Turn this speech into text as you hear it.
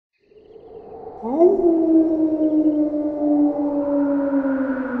Hello,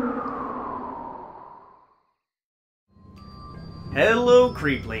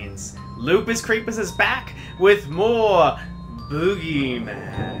 Creeplings! Lupus Creepus is back with more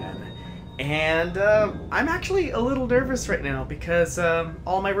Boogeyman. And I'm actually a little nervous right now because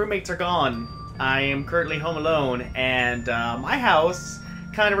all my roommates are gone. I am currently home alone, and my house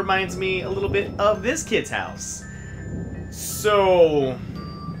kind of reminds me a little bit of this kid's house. So,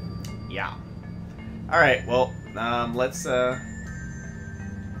 yeah. Alright, well, let's, I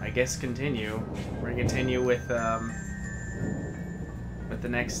guess continue. We're gonna continue with the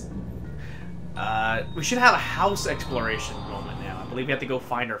next... we should have a house exploration moment now. I believe we have to go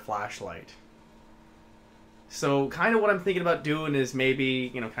find our flashlight. So, kind of what I'm thinking about doing is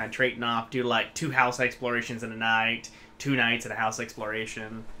maybe, you know, kind of trading off, do like 2 house explorations in a night, 2 nights at a house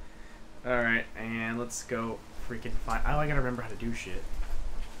exploration. Alright, and let's go freaking find... Oh, I gotta remember how to do shit.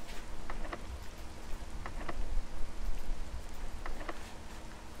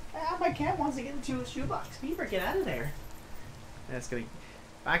 Ah, my cat wants to get into a shoebox. Beaver, get out of there. That's gonna...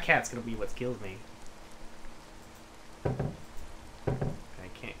 My cat's gonna be what kills me. I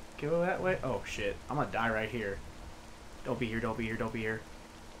can't go that way. Oh shit. I'm gonna die right here. Don't be here, don't be here, don't be here.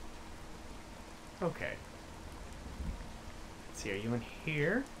 Okay. Let's see, are you in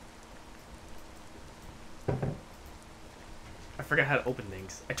here? I forgot how to open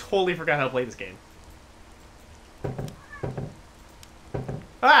things. I totally forgot how to play this game.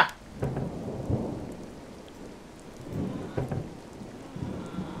 Ah!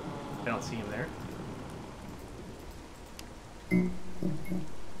 I don't see him there.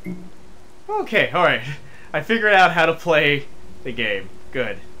 Okay, alright. I figured out how to play the game.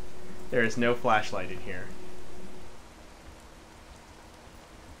 Good. There is no flashlight in here.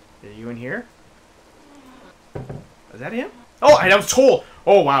 Are you in here? Is that him? Oh, that was Toll!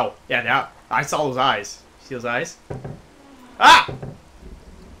 Oh, wow. Yeah, now I saw those eyes. See those eyes? Ah!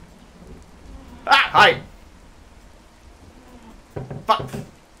 Ah! Hi! Fuck!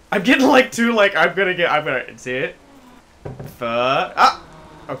 I'm getting like too, like, I'm gonna see it. Ah!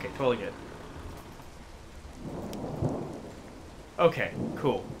 Okay, totally good. Okay,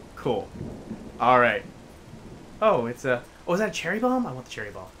 cool. Cool. Alright. Oh, it's a... Oh, is that a cherry bomb? I want the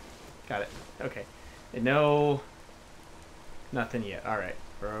cherry bomb. Got it. Okay. No... Nothing yet. Alright.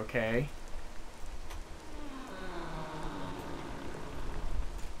 We're okay.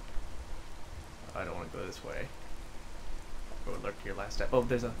 I don't want to go this way. Go look to your last step. Oh,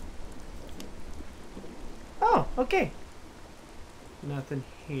 there's a... Oh, okay. Nothing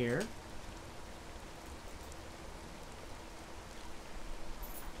here.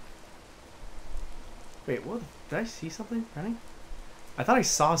 Wait, what? Did I see something running? I thought I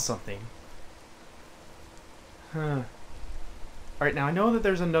saw something. Huh. Alright, now I know that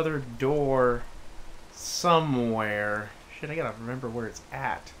there's another door somewhere. Shit, I gotta remember where it's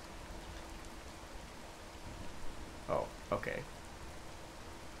at. Oh, okay.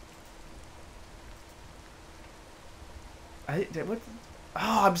 What?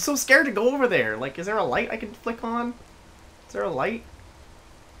 Oh, I'm so scared to go over there. Like, is there a light I can flick on? Is there a light?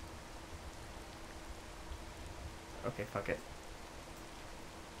 Okay, fuck it.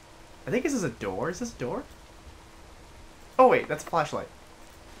 I think this is a door. Is this a door? Oh, wait, that's a flashlight.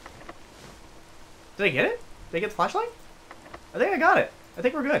 Did I get it? Did I get the flashlight? I think I got it. I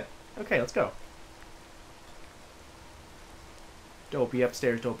think we're good. Okay, let's go. Don't be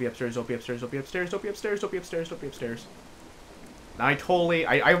upstairs, don't be upstairs, don't be upstairs, don't be upstairs, don't be upstairs, don't be upstairs, don't be upstairs. Now I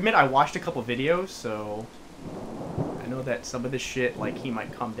admit I watched a couple videos, so I know that some of this shit, like, he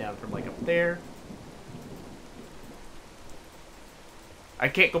might come down from, like, up there. I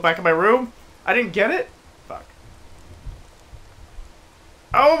can't go back in my room? I didn't get it? Fuck.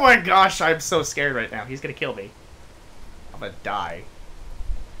 Oh my gosh, I'm so scared right now. He's gonna kill me. I'm gonna die.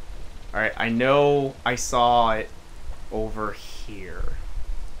 Alright, I know I saw it over here.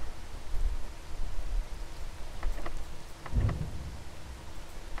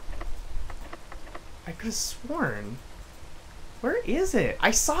 I could have sworn. Where is it?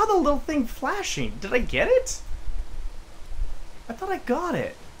 I saw the little thing flashing. Did I get it? I thought I got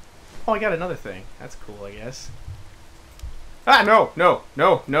it. Oh, I got another thing. That's cool, I guess. Ah, no, no,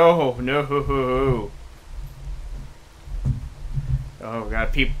 no, no, no. Oh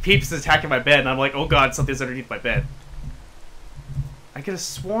god, Peeps is attacking my bed, and I'm like, oh god, something's underneath my bed. I could have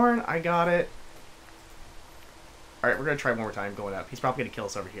sworn I got it. Alright, we're gonna try one more time going up. He's probably gonna kill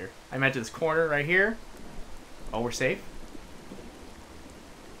us over here. I imagine this corner right here. Oh, we're safe.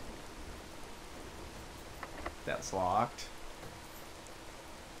 That's locked.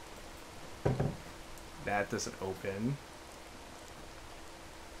 That doesn't open.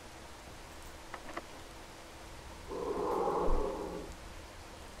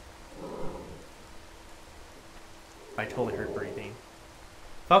 I totally heard breathing.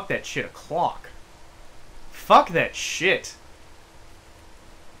 Fuck that shit, a clock. Fuck that shit.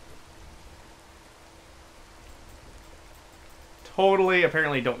 Totally,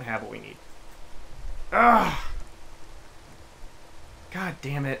 apparently don't have what we need. Ugh. God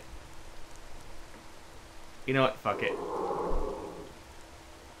damn it. You know what? Fuck it.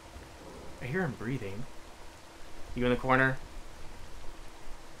 I hear him breathing. You in the corner?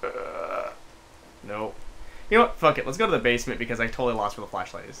 No. You know what? Fuck it. Let's go to the basement because I totally lost where the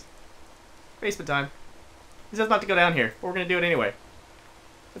flashlight is. Basement time. He says not to go down here, but we're gonna do it anyway.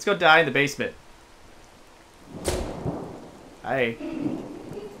 Let's go die in the basement. Hi.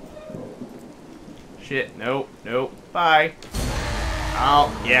 Shit. Nope. Nope. Bye.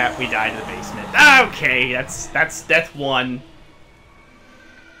 Oh, yeah, we died in the basement. Okay, that's death one.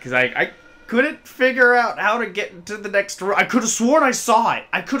 Because I couldn't figure out how to get into the next room. I could have sworn I saw it.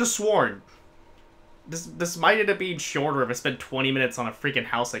 I could have sworn. This might end up being shorter if I spend 20 minutes on a freaking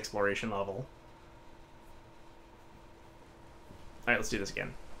house exploration level. Alright, let's do this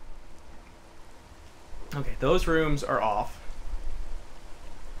again. Okay, those rooms are off.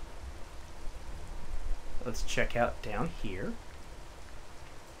 Let's check out down here.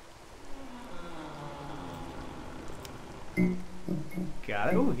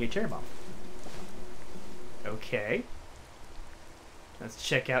 Got it. Ooh, okay, cherry bomb. Okay. Let's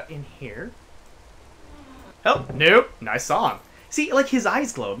check out in here. Oh, nope. I saw him. See, like his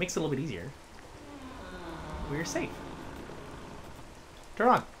eyes glow. It makes it a little bit easier. We're safe. Turn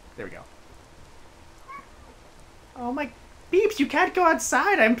on. There we go. Oh my... Peeps, you can't go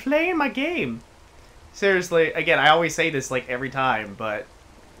outside. I'm playing my game. Seriously, again, I always say this like every time, but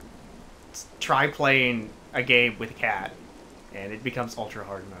try playing a game with a cat, and it becomes ultra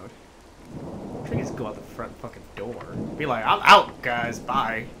hard mode. I'm trying to just go out the front fucking door. Be like, I'm out, guys.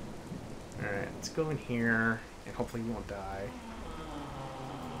 Bye. Alright, let's go in here, and hopefully we won't die.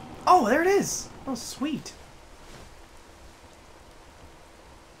 Oh, there it is! Oh, sweet.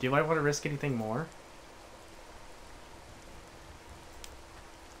 Do I want to risk anything more?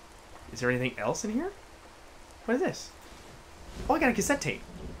 Is there anything else in here? What is this? Oh, I got a cassette tape.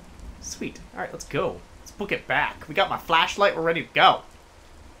 Sweet. Alright, let's go. Let's book it back. We got my flashlight. We're ready to go.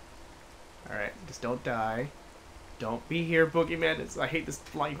 Alright, just don't die. Don't be here, Boogeyman. I hate this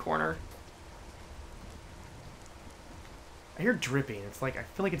blind corner. I hear dripping. It's like, I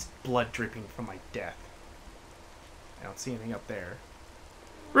feel like it's blood dripping from my death. I don't see anything up there.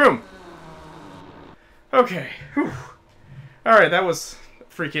 Room! Okay. Whew. Alright, that was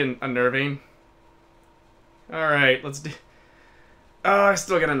freaking unnerving. Alright, let's do... Oh, I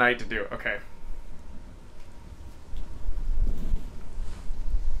still got a night to do. Okay.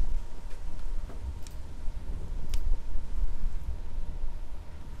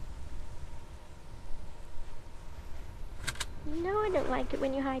 You know I don't like it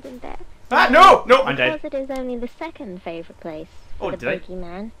when you hide in there. Ah, no! No, I'm dead. Because it is only the second favourite place for the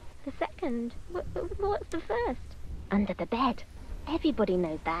Boogeyman. The second? What's the first? Under the bed. Everybody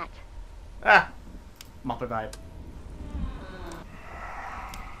knows that. Ah! Muppet vibe.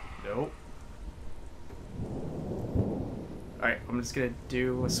 Nope. Alright, I'm just gonna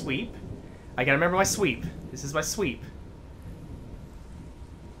do a sweep. I gotta remember my sweep. This is my sweep.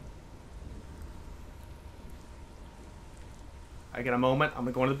 I got a moment. I'm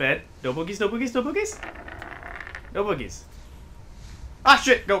gonna go into the bed. No boogies, no boogies, no boogies. No boogies. Ah,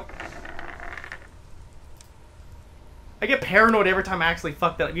 shit! Go! I get paranoid every time I actually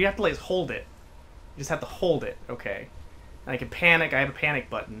fuck that up. You have to, like, hold it. You just have to hold it. Okay. And I can panic. I have a panic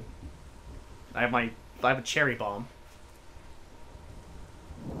button. I have a cherry bomb.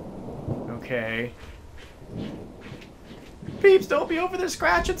 Okay. Peeps, don't be over there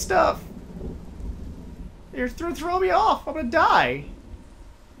scratching stuff! You're throwing me off! I'm gonna die!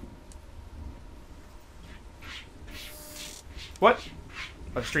 What?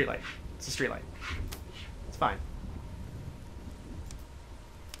 Oh, street light. It's a street light. It's fine.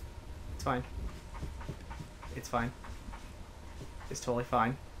 It's fine. It's fine. It's totally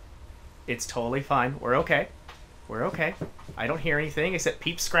fine. It's totally fine. We're okay. We're okay. I don't hear anything except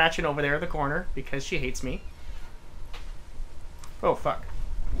Peeps scratching over there in the corner because she hates me. Oh, fuck.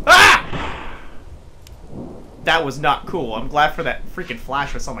 Ah! That was not cool. I'm glad for that freaking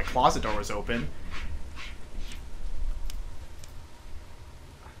flash when I saw my closet door was open.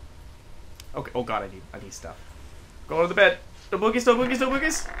 Okay. Oh god, I need stuff. Go to the bed. No boogies, no boogies, no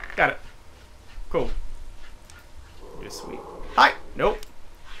boogies. Got it. Cool. You're sweet. Hi. Nope.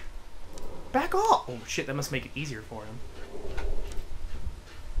 Back off. Oh shit, that must make it easier for him.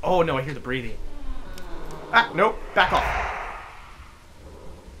 Oh no, I hear the breathing. Ah, nope. Back off.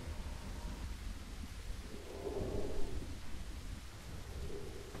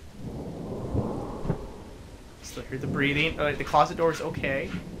 breathing. The closet door is okay.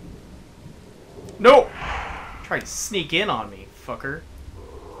 No! Try to sneak in on me, fucker.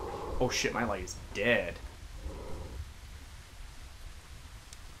 Oh shit, my light is dead.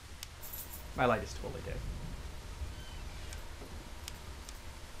 My light is totally dead.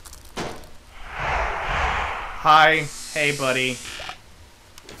 Hi. Hey, buddy.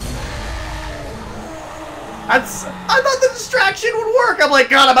 I thought the distraction would work. I'm like,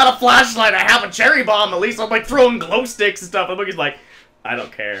 God, I'm out of flashlight. I have a cherry bomb. At least I'm like throwing glow sticks and stuff. And Boogie's like, I don't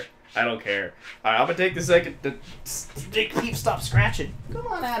care. I don't care. All right, I'm gonna take the second to make Peep stop scratching. Come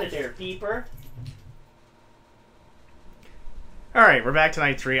on out of there, Peeper. All right, we're back to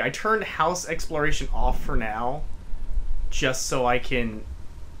night 3. I turned house exploration off for now, just so I can,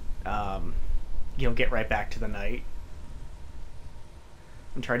 you know, get right back to the night.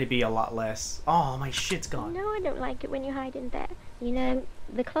 I'm trying to be a lot less... Oh, my shit's gone. No, I don't like it when you hide in there. You know,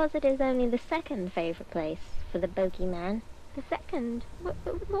 the closet is only the second favourite place for the Boogeyman. The second?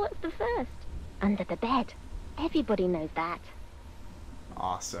 What's the first? Under the bed. Everybody knows that.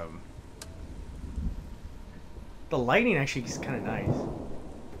 Awesome. The lighting actually is kind of nice.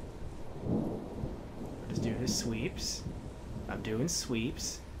 Just do his sweeps. I'm doing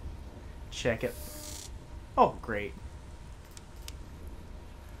sweeps. Check it. Oh, great.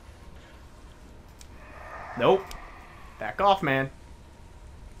 Nope. Back off, man.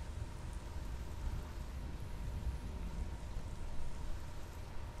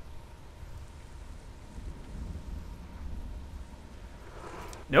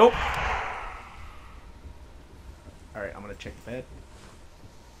 Nope. Alright, I'm gonna check the bed.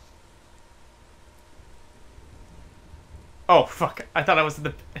 Oh, fuck. I thought I was in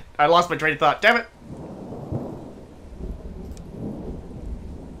the... I lost my train of thought. Damn it!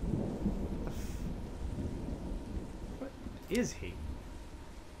 What is he?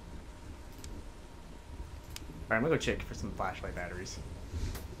 Alright, I'm gonna go check for some flashlight batteries.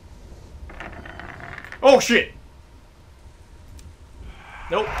 Oh, shit!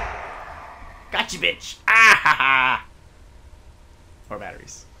 Nope. Gotcha, bitch! Ah ha ha! More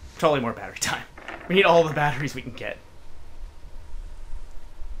batteries. Totally more battery time. We need all the batteries we can get.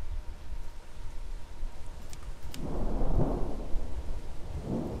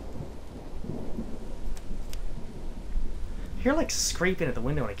 I hear like scraping at the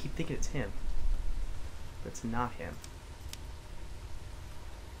window and I keep thinking it's him. But it's not him.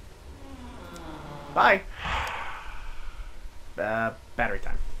 Bye! Battery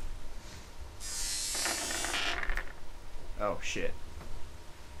time. Oh shit.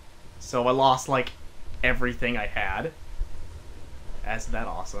 So I lost like everything I had. Isn't that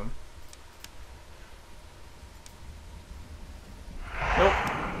awesome? Nope.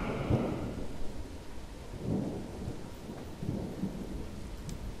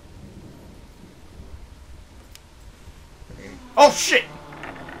 Oh shit!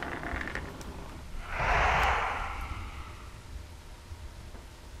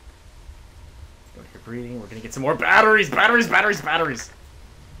 Don't hear breathing. We're gonna get some more batteries! Batteries, batteries, batteries!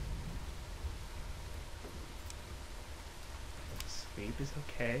 Sweep is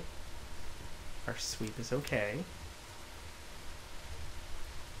okay. Our sweep is okay.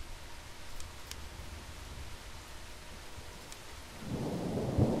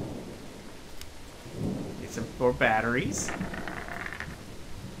 Get some more batteries.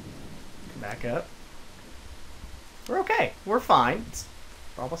 Come back up. We're okay. We're fine.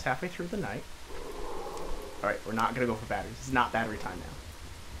 We're almost halfway through the night. Alright, we're not gonna go for batteries. It's not battery time now.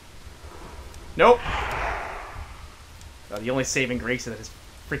 Nope! The only saving grace is that his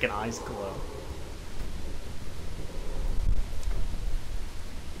freaking eyes glow.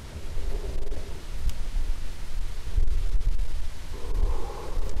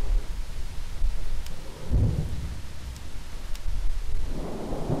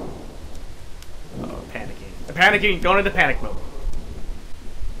 Uh-oh, panicking. I'm panicking! Going into panic mode.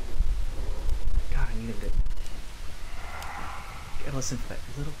 God, I need him to... Gotta listen for that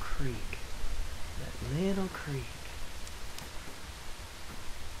little creak. That little creak.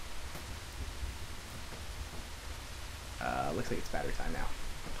 Looks like it's battery time now.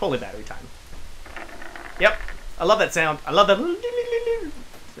 Totally battery time. Yep. I love that sound. I love that. No,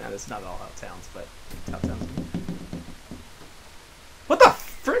 that's not at all how it sounds, but that's how it sounds. What the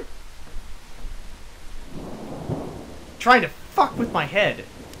frick? Trying to fuck with my head.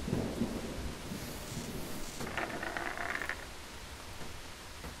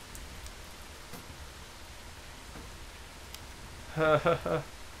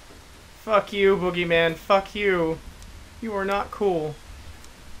 Fuck you, Boogeyman. Fuck you. You are not cool.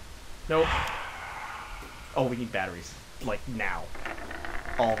 Nope. Oh, we need batteries. Like, now.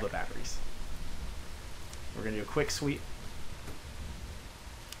 All the batteries. We're gonna do a quick sweep.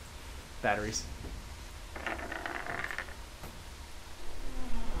 Batteries.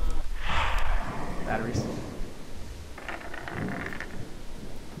 Batteries.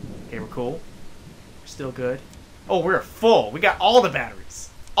 Okay, we're cool. We're still good. Oh, we're full. We got all the batteries.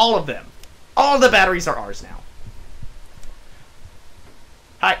 All of them. All of the batteries are ours now.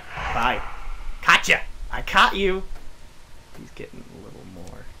 Hi. Bye. Caught I caught you. He's getting a little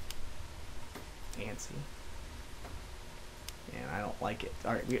more antsy. And I don't like it.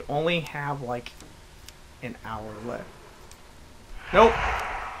 Alright, we only have like an hour left. Nope.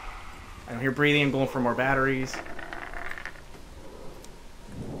 I don't hear breathing. I'm going for more batteries.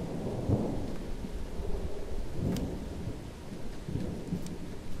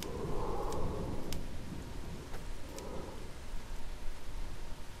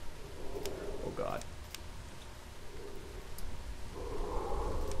 Oh god.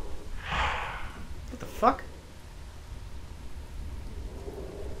 What the fuck?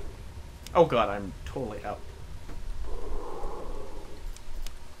 Oh god, I'm totally out.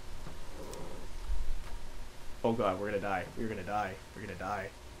 Oh god, we're gonna die. We're gonna die. We're gonna die.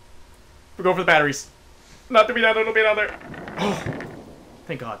 We're going for the batteries. Not to be down there, don't be down there. Oh,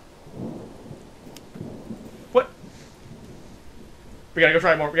 thank god. What? We gotta go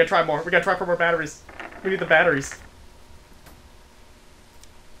try more. We gotta try more. We gotta try for more batteries. We need the batteries.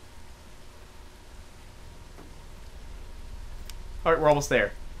 Alright, we're almost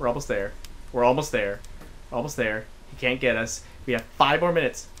there. We're almost there. We're almost there. Almost there. He can't get us. We have 5 more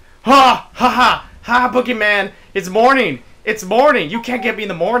minutes. Ha! Ha ha! Ha, Boogeyman! It's morning! It's morning! You can't get me in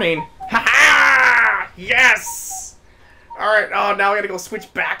the morning! Ha ha! Yes! Alright, oh, now I gotta go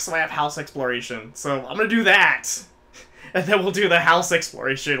switch back so I have house exploration. So, I'm gonna do that. And then we'll do the house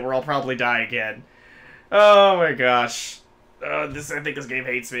exploration where I'll probably die again. Oh my gosh. I think this game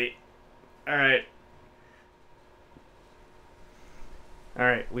hates me. Alright.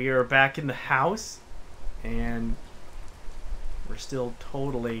 Alright, we are back in the house. And we're still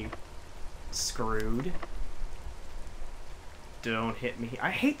totally screwed. Don't hit me.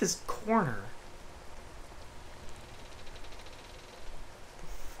 I hate this corner. The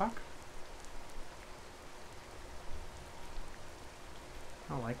fuck?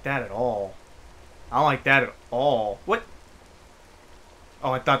 I don't like that at all. I don't like that at all. What?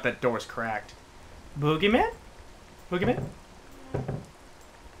 Oh, I thought that door was cracked. Boogeyman? Boogeyman?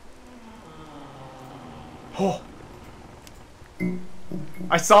 Oh!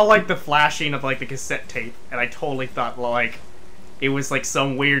 I saw, like, the flashing of, like, the cassette tape, and I totally thought, like, it was, like,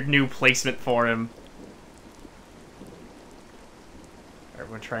 some weird new placement for him. Alright,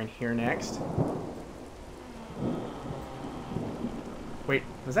 we're gonna try in here next. Wait,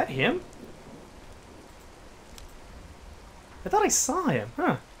 was that him? I thought I saw him.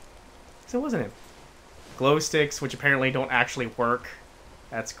 Huh. So it wasn't him. Glow sticks, which apparently don't actually work.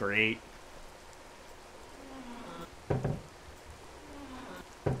 That's great.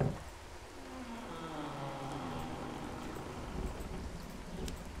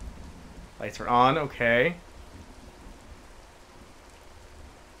 Lights are on, okay.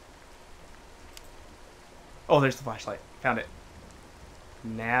 Oh, there's the flashlight. Found it.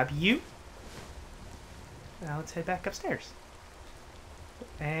 Nab you. Now let's head back upstairs.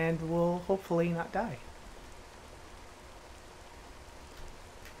 And we'll hopefully not die.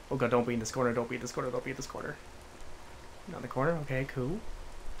 Oh god, don't be in this corner, don't be in this corner, don't be in this corner. Not in the corner, okay, cool.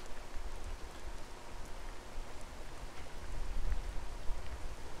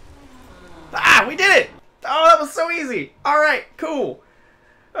 Ah, we did it! Oh, that was so easy! Alright, cool.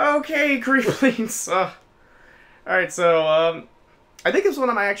 Okay, creeplings. Alright, so, I think this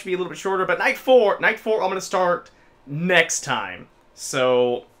one might actually be a little bit shorter, but night four, I'm going to start next time.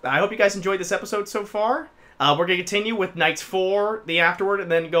 So, I hope you guys enjoyed this episode so far. We're going to continue with nights 4, the afterward,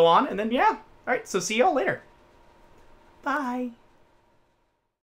 and then go on, and then, yeah. Alright, so see y'all later. Bye.